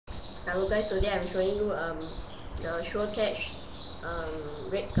Hello guys, today I'm showing you the SureCatch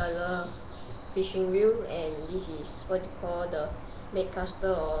red color fishing reel, and this is what you call the bait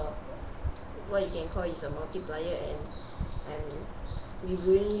caster, or what you can call is a multiplier, and I'm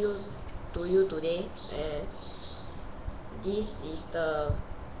reviewing to you today. And this is the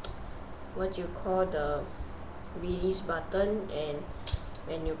what you call the release button, and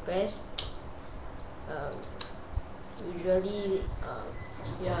when you press, usually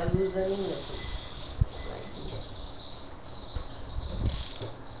you are loosening the hook like this.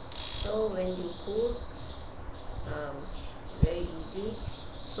 So when you pull, very easy,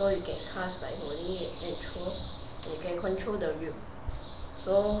 so you can cast by holding it and throw, and you can control the reel.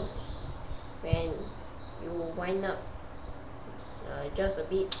 So when you wind up just a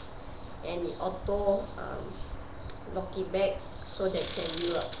bit, and it auto lock it back so that you can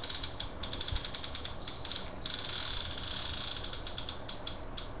reel up.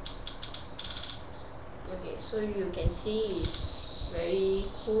 Okay, so you can see it's very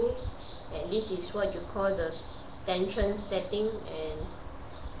cool, and this is what you call the tension setting, and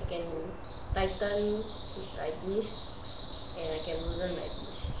I can tighten like this, and I can loosen like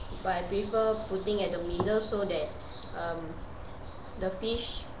this, but I prefer putting at the middle so that the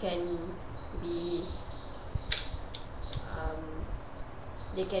fish can be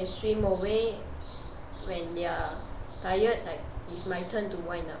they can swim away when they are tired, like it's my turn to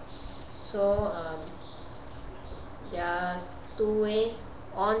wind up. So there are two way,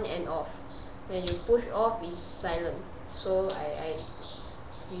 on and off. When you push off, it's silent. So I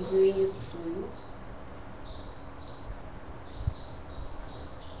reviewing it to you.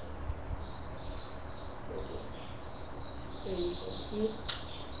 Okay. So you can see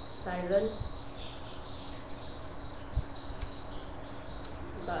silent,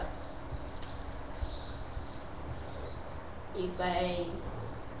 but if I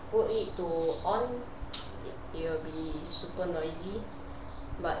put it to on, it will be super noisy.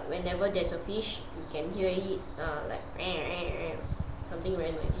 But whenever there's a fish, you can hear it like something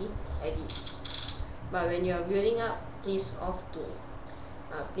very noisy like this. But when you are building up, please off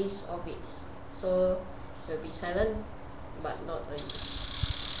it, so it will be silent but not noisy.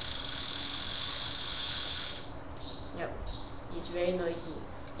 Yep, it's very noisy.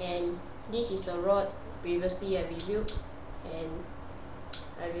 And this is the rod previously I reviewed, and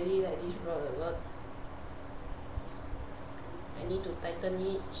I really like this rod a lot. I need to tighten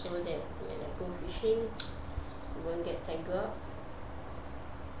it so that when I go fishing, it won't get tangled up.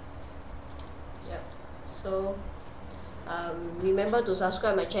 Yep. So remember to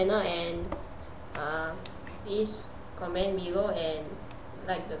subscribe my channel, and please comment below and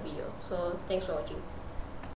like the video. So thanks for watching.